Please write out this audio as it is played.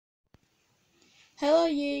Hello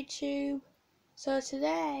YouTube. So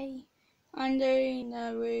today I'm doing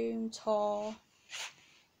a room tour.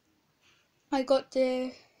 I got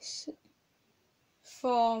this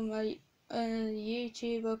from a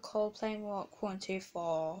YouTuber called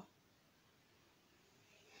PlainRock124.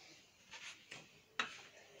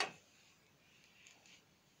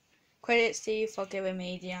 Credits to you for giving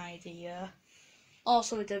me the idea.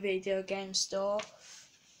 Also with the video game stuff.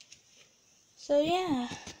 So yeah.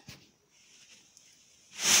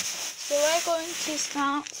 So we're going to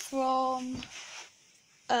start from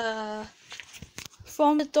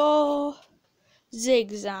the door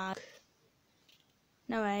zigzag.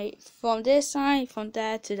 No wait, from this side, from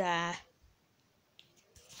there to there.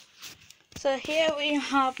 So here we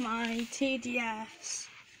have my TDS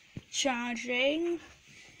charging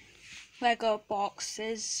Lego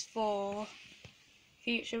boxes for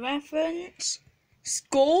future reference,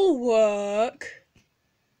 schoolwork,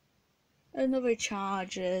 another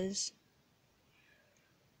chargers,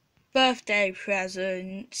 birthday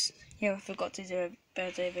presents. Yeah, I forgot to do a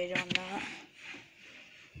birthday video on that.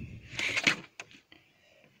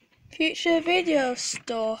 Future video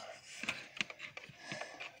stuff.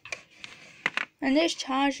 And this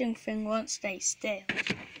charging thing won't stay still.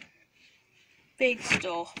 Big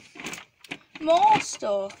stuff. More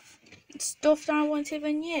stuff. Stuff that I won't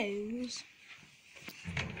even use.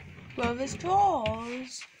 Brother's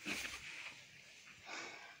drawers.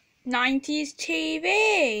 90s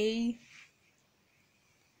TV.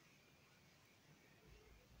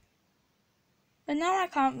 And now I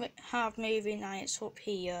can't have movie nights up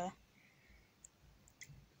here.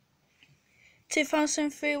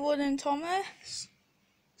 2003 Wood and Thomas.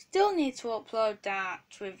 Still need to upload that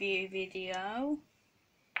review video.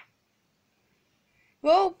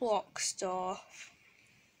 Roblox stuff.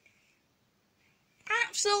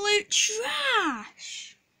 Absolute trash.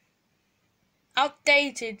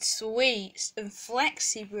 Outdated sweets and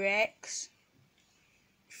flexi bricks.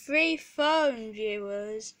 Free phone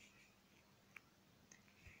viewers.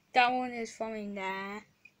 That one is from in there.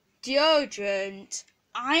 Deodorant.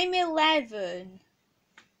 I'm 11.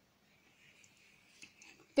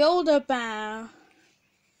 Build-A-Bear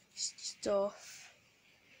stuff.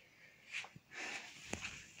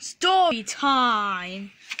 Story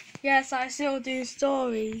time. Yes, I still do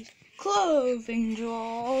stories. Clothing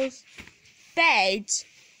drawers. Bed.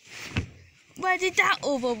 Where did that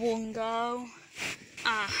other one go?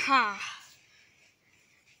 Aha.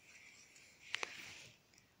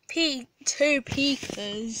 Two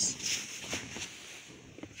peekers.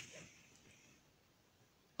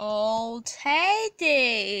 Old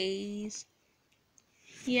teddies.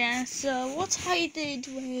 Yeah, so what I did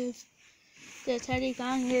with the Teddy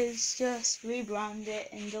Gang is just rebrand it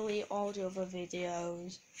and delete all the other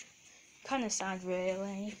videos. Kinda sad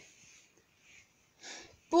really.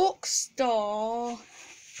 Bookstore.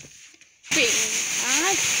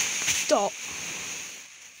 Stop.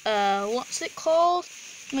 What's it called?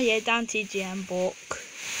 Oh yeah, Dante GM book.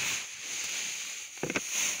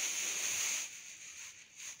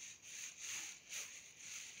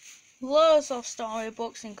 Loads of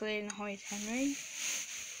storybooks including Hoyt Henry.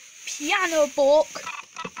 Piano book.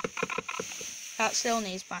 That still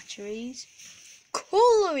needs batteries.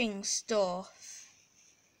 Colouring stuff.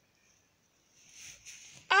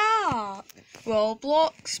 Art.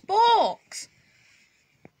 Roblox box.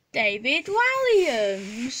 David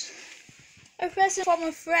Williams. A present from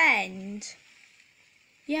a friend.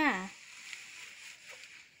 Yeah.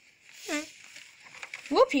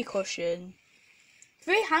 Whoopee cushion.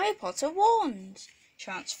 3 Harry Potter wands.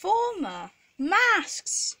 Transformer.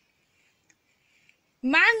 Masks.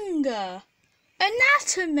 Manga.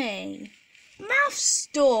 Anatomy. Math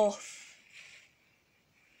stuff.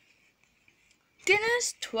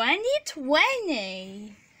 Guinness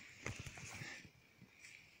 2020.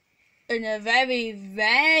 And a very,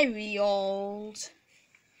 very old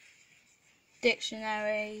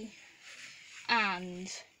dictionary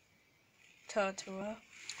and Totoro.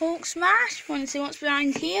 Hulk smash. Want to see what's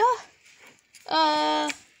behind here?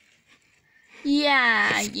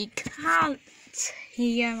 Yeah, you can't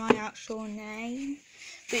hear my actual name,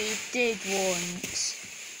 but you did once.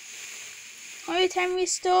 Hoyt Henry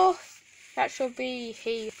stuff. That should be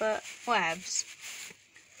Heath Webs.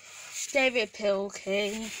 David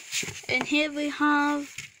Pilkey. And here we have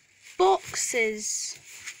boxes.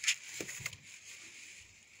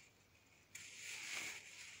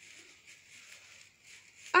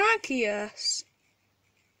 Arceus.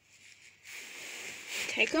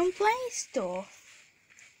 Take and play stuff.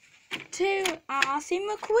 2 Arcee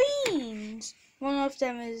McQueens.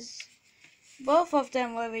 Both of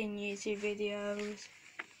them were in YouTube videos.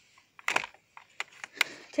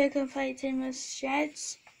 taking place in the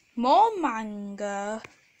sheds. More manga.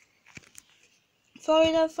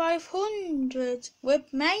 Florida 500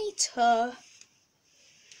 with Mater.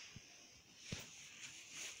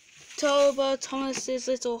 Toba Thomas's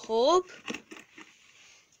Little Hub.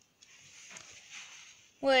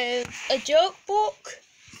 With a joke book,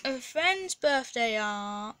 a friend's birthday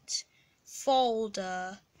art,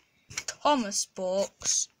 folder, Thomas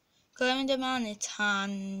books, Growing the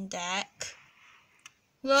Manitan deck,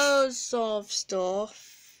 loads of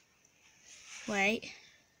stuff. Wait,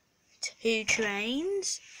 2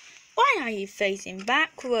 trains? Why are you facing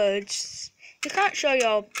backwards? You can't show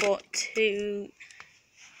your butt to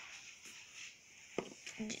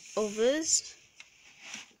others.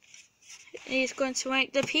 He's going to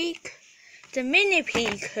make the mini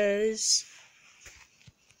peekers.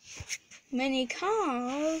 Mini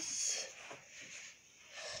cars.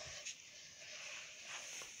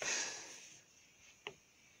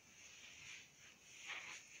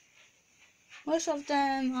 Most of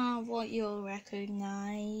them are what you'll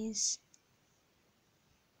recognize.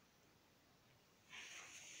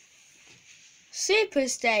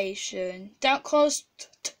 Superstation that cost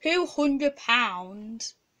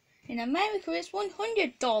 £200. In America, it's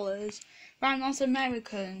 $100. Right, not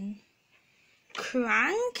American.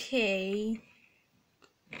 Cranky.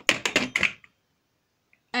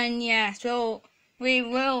 And yes, we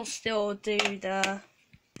will still do the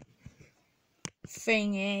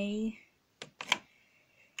thingy.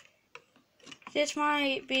 This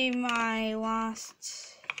might be my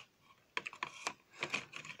last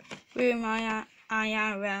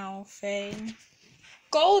IRL thing.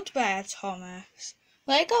 Gold Bear Thomas.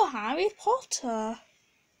 Lego Harry Potter.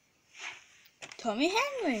 Tommy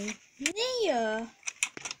Henry. Nia.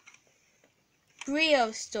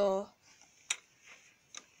 Brio Store.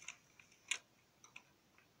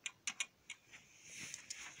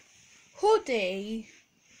 Hoodie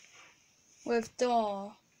with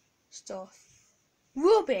door stuff.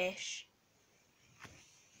 Rubbish.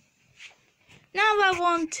 Now I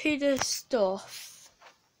want to the stuff.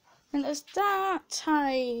 And as that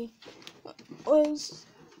I was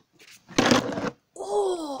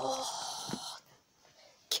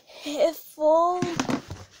careful.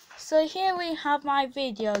 So here we have my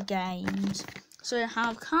video games. So we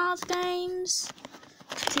have card games,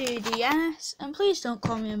 2DS, and please don't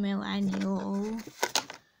call me a millennial.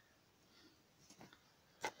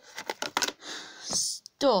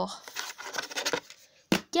 Stuff.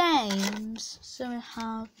 Games. So we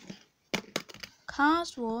have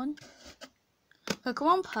Cars 1,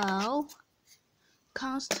 Pokemon Pearl,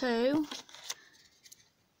 Cars 2,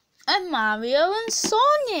 and Mario and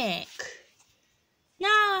Sonic. Now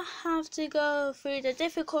I have to go through the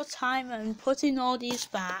difficult time and putting all these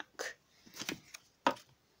back.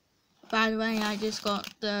 By the way, I just got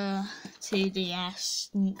the 2DS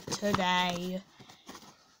today.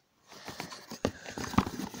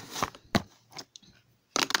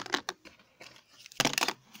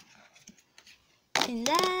 In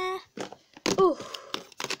there. Ooh.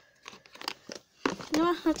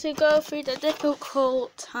 Now I have to go through the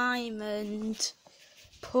difficult time and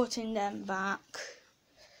putting them back.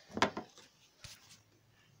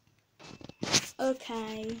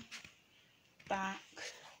 Okay, back.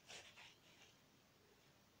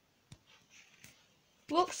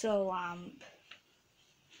 Luxor lamp.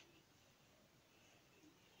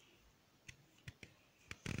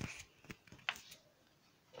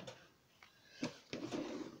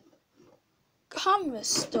 Camera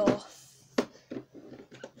stuff.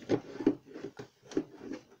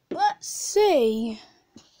 Let's see.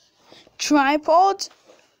 Tripod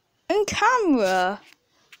and camera.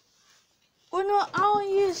 Well, no, I'll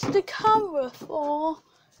use the camera for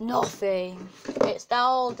nothing. It's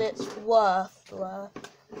all it's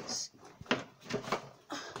worthless.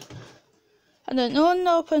 And an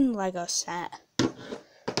unopened Lego set.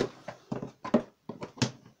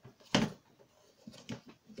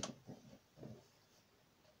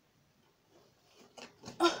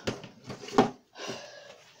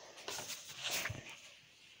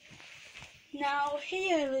 Now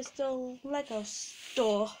here is the Lego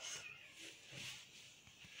stuff.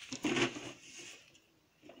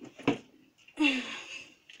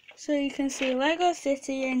 So you can see Lego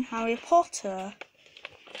City and Harry Potter.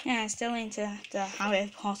 Yeah, I'm still into the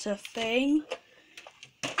Harry Potter thing.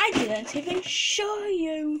 I didn't even show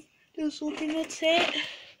you. Just looking at it.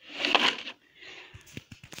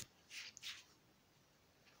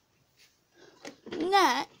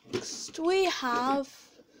 Next, we have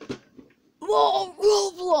more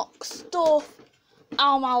Roblox stuff.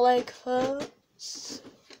 Ow, my leg hurts.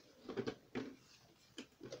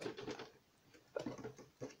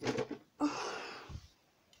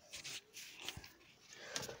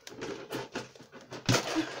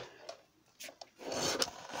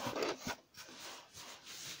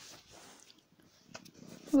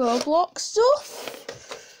 Roblox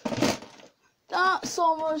stuff. That's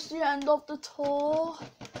almost the end of the tour.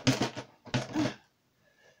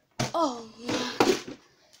 Oh man,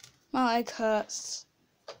 my leg hurts.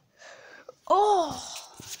 Oh.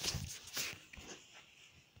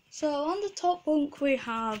 So on the top bunk we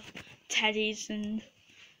have teddies and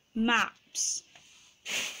maps.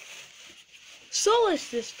 Solar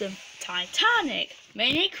system, Titanic,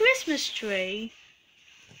 mini Christmas tree,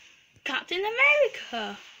 Captain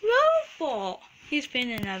America, robot. He's been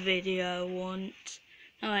in a video once.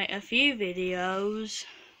 No, like a few videos.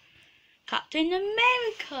 Captain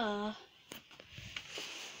America.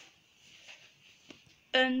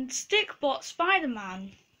 And Stickbot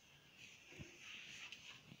Spider-Man.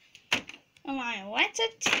 Oh my, letter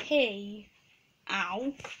T.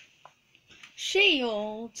 Ow.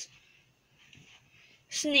 Shield.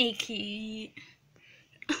 Sneaky.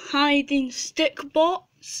 Hiding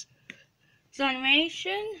Stickbots.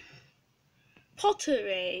 Animation.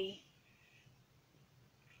 Pottery.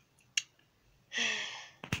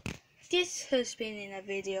 This has been in a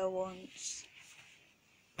video once.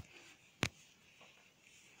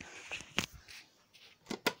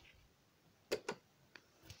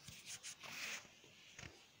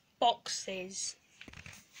 Boxes.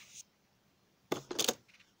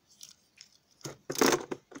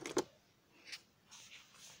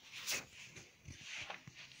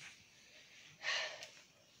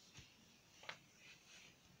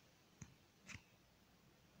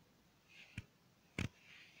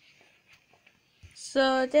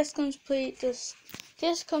 So this completes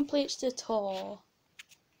the tour.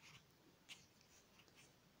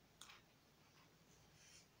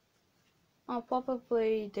 I'll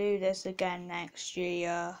probably do this again next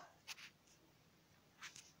year.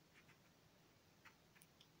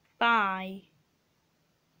 Bye.